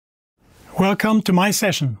Welcome to my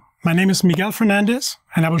session. My name is Miguel Fernandez,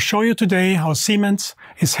 and I will show you today how Siemens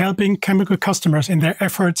is helping chemical customers in their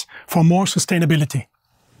efforts for more sustainability.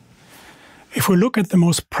 If we look at the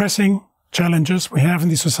most pressing challenges we have in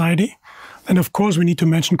the society, then of course we need to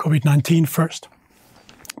mention COVID-19 first.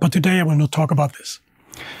 But today I will not talk about this.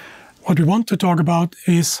 What we want to talk about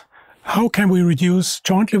is how can we reduce,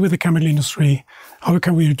 jointly with the chemical industry, how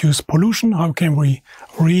can we reduce pollution, how can we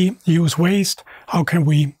reuse waste, how can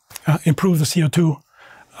we improve the CO2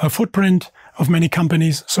 footprint of many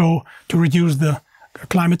companies, so to reduce the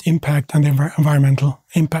climate impact and the environmental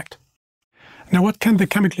impact. Now, what can the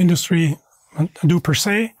chemical industry do per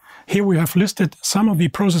se? Here we have listed some of the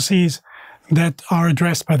processes that are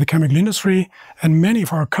addressed by the chemical industry, and many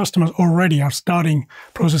of our customers already are starting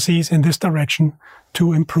processes in this direction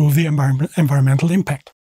to improve the environmental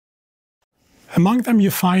impact. Among them,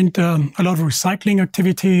 you find a lot of recycling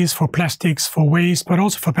activities for plastics, for waste, but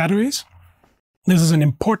also for batteries. This is an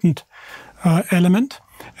important element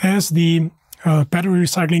as the battery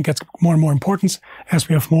recycling gets more and more importance as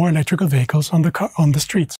we have more electrical vehicles on the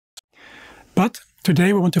streets. But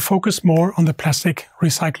today we want to focus more on the plastic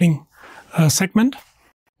recycling segment.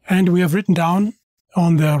 And we have written down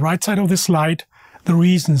on the right side of this slide the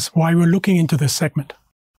reasons why we're looking into this segment.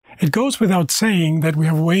 It goes without saying that we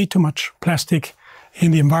have way too much plastic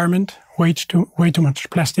in the environment, way too much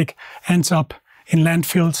plastic ends up in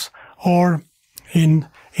landfills or in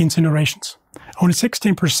incinerations. Only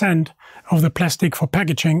 16% of the plastic for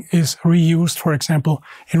packaging is reused, for example,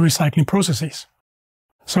 in recycling processes.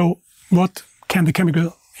 So what can the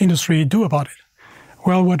chemical industry do about it?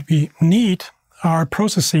 Well, what we need are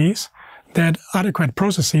adequate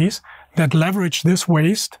processes that leverage this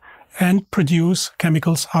waste and produce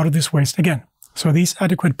chemicals out of this waste again. So these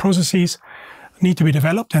adequate processes need to be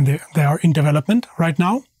developed, and they are in development right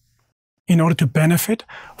now in order to benefit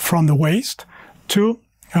from the waste to,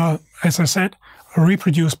 as I said,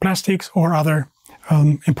 reproduce plastics or other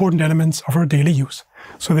important elements of our daily use,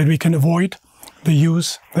 so that we can avoid the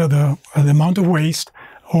use, the amount of waste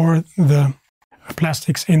or the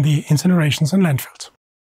plastics in the incinerations and landfills.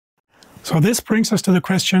 So this brings us to the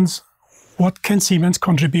questions: what can Siemens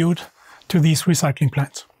contribute to these recycling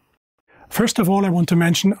plants? First of all, I want to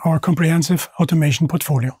mention our comprehensive automation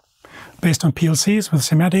portfolio, based on PLCs with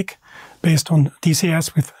Simatic, based on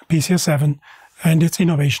DCS with PCS7, and its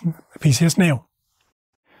innovation, PCS Neo.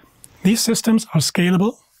 These systems are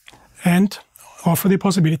scalable and offer the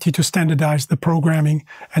possibility to standardize the programming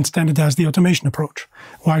and standardize the automation approach.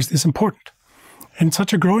 Why is this important? In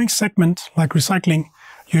such a growing segment like recycling,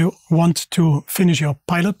 you want to finish your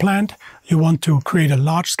pilot plant, you want to create a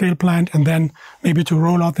large-scale plant, and then maybe to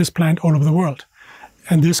roll out this plant all over the world.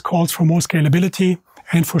 And this calls for more scalability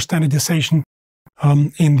and for standardization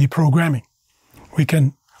in the programming. We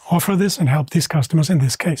can offer this and help these customers in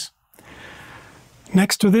this case.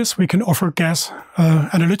 Next to this, we can offer gas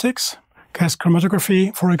analytics, gas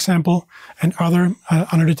chromatography, for example, and other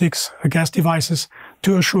analytics gas devices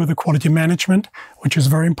to assure the quality management, which is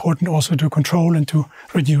very important also to control and to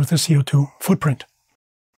reduce the CO2 footprint.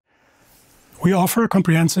 We offer a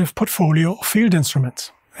comprehensive portfolio of field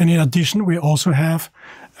instruments. And in addition, we also have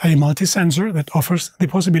a multi-sensor that offers the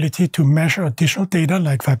possibility to measure additional data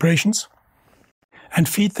like vibrations and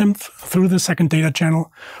feed them through the second data channel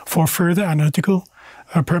for further analytical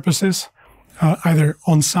purposes, either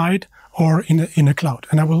on-site or in a cloud.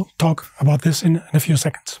 And I will talk about this in a few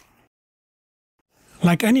seconds.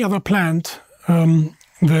 Like any other plant,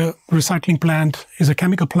 the recycling plant is a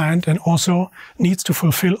chemical plant and also needs to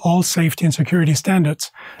fulfill all safety and security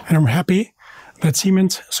standards. And I'm happy that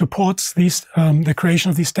Siemens supports the creation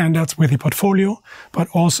of these standards with the portfolio, but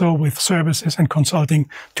also with services and consulting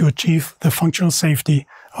to achieve the functional safety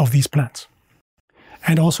of these plants.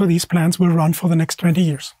 And also these plants will run for the next 20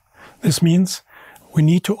 years. This means we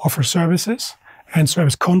need to offer services and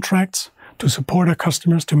service contracts to support our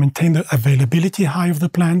customers to maintain the availability high of the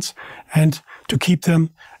plants and to keep them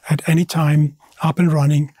at any time up and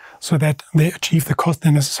running so that they achieve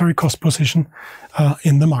the necessary cost position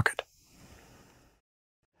in the market.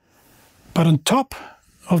 But on top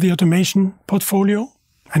of the automation portfolio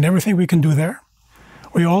and everything we can do there,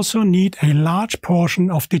 we also need a large portion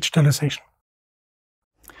of digitalization.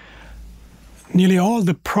 Nearly all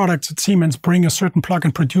the products at Siemens bring a certain plug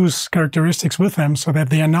and produce characteristics with them so that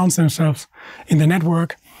they announce themselves in the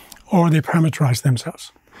network or they parameterize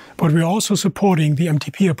themselves. But we're also supporting the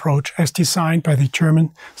MTP approach as designed by the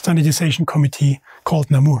German standardization committee called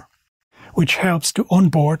NAMUR, which helps to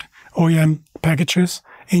onboard OEM packages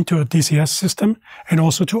into a DCS system and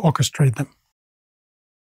also to orchestrate them.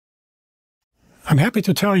 I'm happy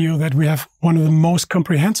to tell you that we have one of the most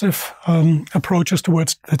comprehensive approaches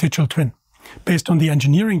towards the digital twin, based on the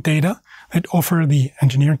engineering data that offer the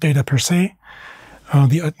engineering data per se,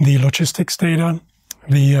 the logistics data,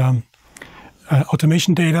 the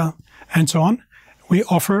automation data, and so on. We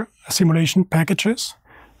offer simulation packages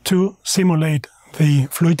to simulate the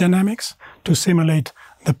fluid dynamics, to simulate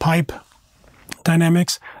the pipe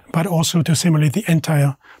dynamics, but also to simulate the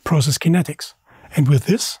entire process kinetics. And with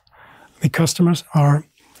this, the customers are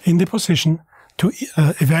in the position to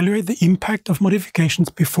evaluate the impact of modifications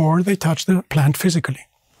before they touch the plant physically.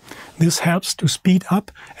 This helps to speed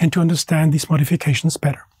up and to understand these modifications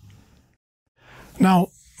better. Now,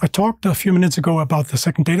 I talked a few minutes ago about the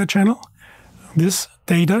second data channel. This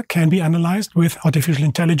data can be analyzed with artificial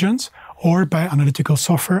intelligence or by analytical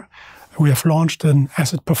software. We have launched an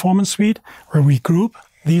asset performance suite where we group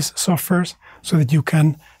these softwares so that you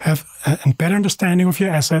can have a better understanding of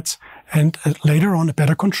your assets and later on a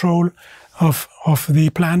better control of the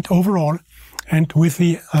plant overall, and with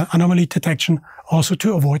the anomaly detection also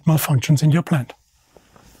to avoid malfunctions in your plant.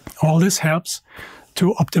 All this helps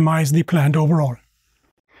to optimize the plant overall.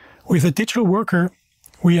 With a digital worker,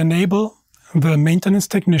 we enable the maintenance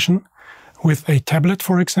technician with a tablet,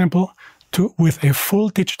 for example, with a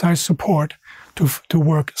full digitized support to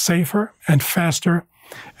work safer and faster,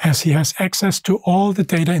 as he has access to all the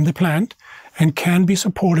data in the plant and can be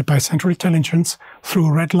supported by central intelligence through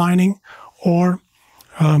redlining or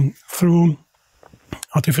through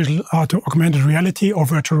augmented reality or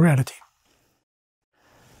virtual reality.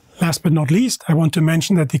 Last but not least, I want to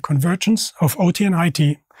mention that the convergence of OT and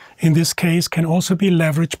IT in this case can also be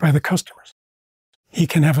leveraged by the customers. He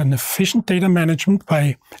can have an efficient data management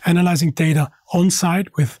by analyzing data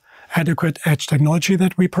on-site with adequate edge technology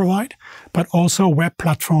that we provide, but also web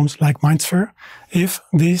platforms like MindSphere if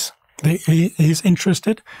he is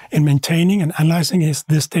interested in maintaining and analyzing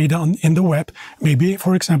this data in the web, maybe,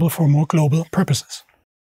 for example, for more global purposes.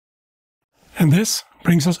 And this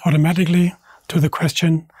brings us automatically to the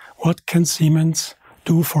question, what can Siemens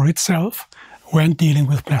do for itself when dealing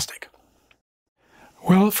with plastic?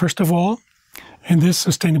 Well, first of all, in this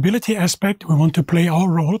sustainability aspect, we want to play our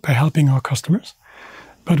role by helping our customers.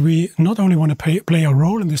 But we not only want to play a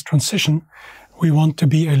role in this transition, we want to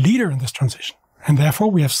be a leader in this transition. And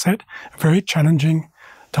therefore, we have set very challenging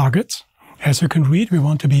targets. As you can read, we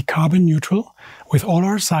want to be carbon neutral with all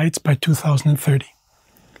our sites by 2030.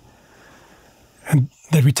 And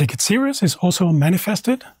that we take it serious is also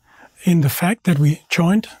manifested in the fact that we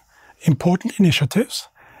joined important initiatives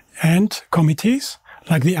and committees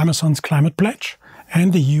like the Amazon's Climate Pledge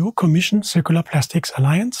and the EU Commission Circular Plastics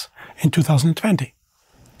Alliance in 2020.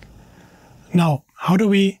 Now, how do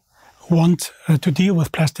we want to deal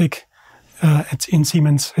with plastic in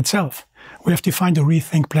Siemens itself? We have defined a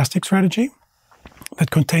Rethink Plastic strategy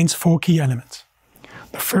that contains 4 key elements.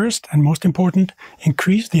 The first and most important,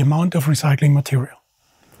 increase the amount of recycling material.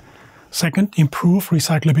 Second, improve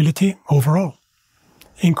recyclability overall.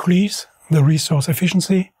 Increase the resource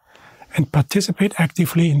efficiency and participate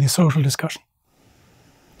actively in the social discussion.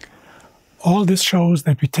 All this shows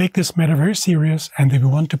that we take this matter very serious and that we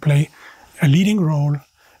want to play a leading role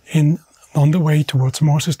on the way towards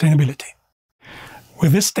more sustainability.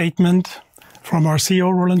 With this statement from our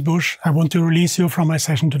CEO Roland Busch, I want to release you from my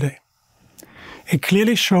session today. It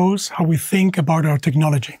clearly shows how we think about our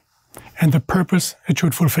technology and the purpose it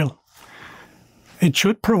should fulfill. It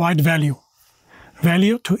should provide value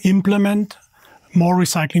to implement more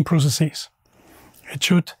recycling processes. It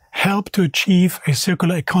should help to achieve a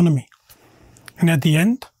circular economy. And at the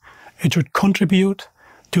end, it should contribute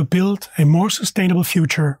to build a more sustainable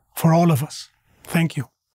future for all of us. Thank you.